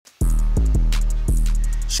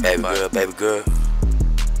Baby girl, baby girl.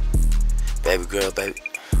 Baby girl, baby.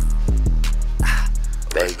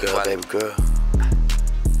 Baby girl, baby girl.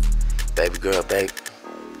 Baby girl, baby.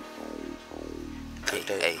 Cook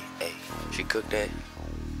that. Hey, hey. She cooked that.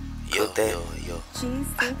 Cook that. Yo.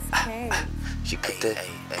 G6K. She cooked that.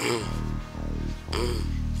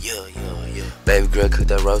 Yeah. Baby girl, cook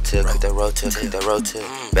that rotel, cook that rotel, cook that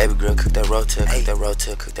rotel. Baby girl, cook that rotel, cook that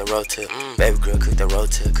rotel, cook that rotel. Baby girl, cook that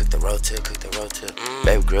rotel, cook that rotel, cook that rotel.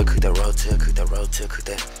 Baby girl, cook that rotel, cook that rotel, cook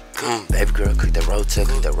that. Baby girl, cook that rotel,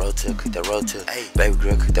 cook that rotel, cook that rotel. Baby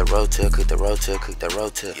girl, cook that rotel, cook that rotel, cook that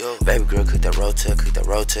rotel. Baby girl, cook that rotel, cook that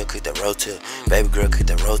rotel, cook that rotel. Baby girl, cook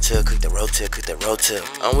that rotel, cook that rotel, cook that rotel.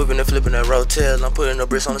 I'm whipping and flipping that rotel, I'm putting the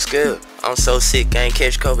bricks on the scale. I'm so sick, I ain't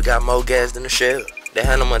catch COVID, got more gas than the shell. That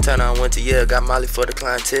Hannah Montana I went to Yale, got Molly for the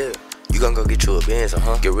clientele. You gon' go get you a Benz,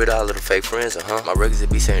 Get rid of all of the fake friends, My records that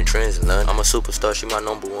be setting trends in London. I'm a superstar, she my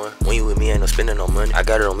 #1. When you with me, ain't no spending no money. I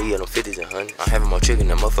got it on me, and them 50s and 100s. I'm having more chicken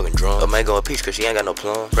than motherfucking drum. A mango and peach, cause she ain't got no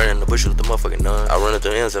plum. Burning the bush with the motherfucking none. I run up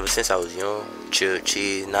the M's ever since I was young. Chilled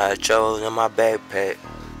cheese, nachos in my backpack.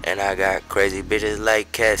 And I got crazy bitches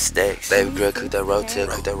like cat stacks. Baby girl, cook that rotel,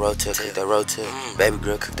 cook that rotel, cook that rotel. Baby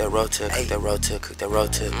girl, cook that rotel, cook that rotel, cook that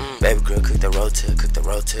rotel. Baby girl, cook that rotel, cook that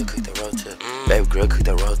rotel, cook that rotel. Baby girl, cook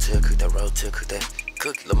that rotel, cook that rotel, cook that.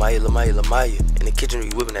 Cook Lamaya. In the kitchen, we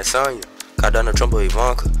whipping that Sonya. Cardano, Trump,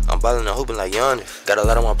 Ivanka. I'm ballin' and hooping like Giannis. Got a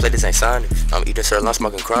lot on my plate, this ain't Sonics. I'm eating sirloin,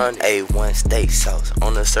 smoking chronic. A1 steak sauce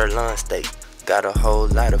on the sirloin steak. Got a whole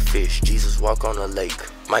lot of fish, Jesus walk on the lake.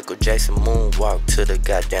 Michael Jackson moonwalk to the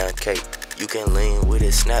goddamn cake. You can lean with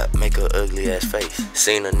it, snap, make a ugly ass face.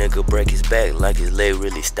 Seen a nigga break his back like his leg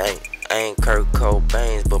really stank. I ain't Kurt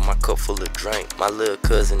Cobain, but my cup full of drink. My little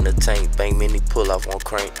cousin the tank, bang mini pull off on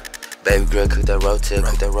crank. Baby girl, cook that rotel,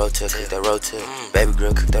 cook that rotel, cook that rotel. Baby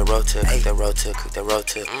girl, cook that rotel, cook that rotel, cook that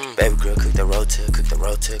rotel. Baby girl, cook that rotel, cook that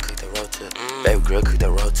rotel, cook that rotel. Baby girl, cook that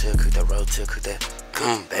rotel, cook that rotel, cook that.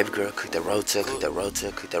 Baby girl, cook that rotel, cook that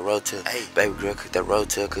rotel, cook that rotel. Baby girl, cook that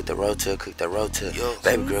rotel, cook that rotel, cook that rotel.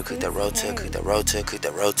 Baby girl, cook that rotel, cook that rotel, cook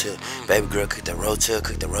that rotel. Baby girl, cook that rotel,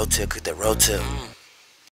 cook that rotel, cook that rotel.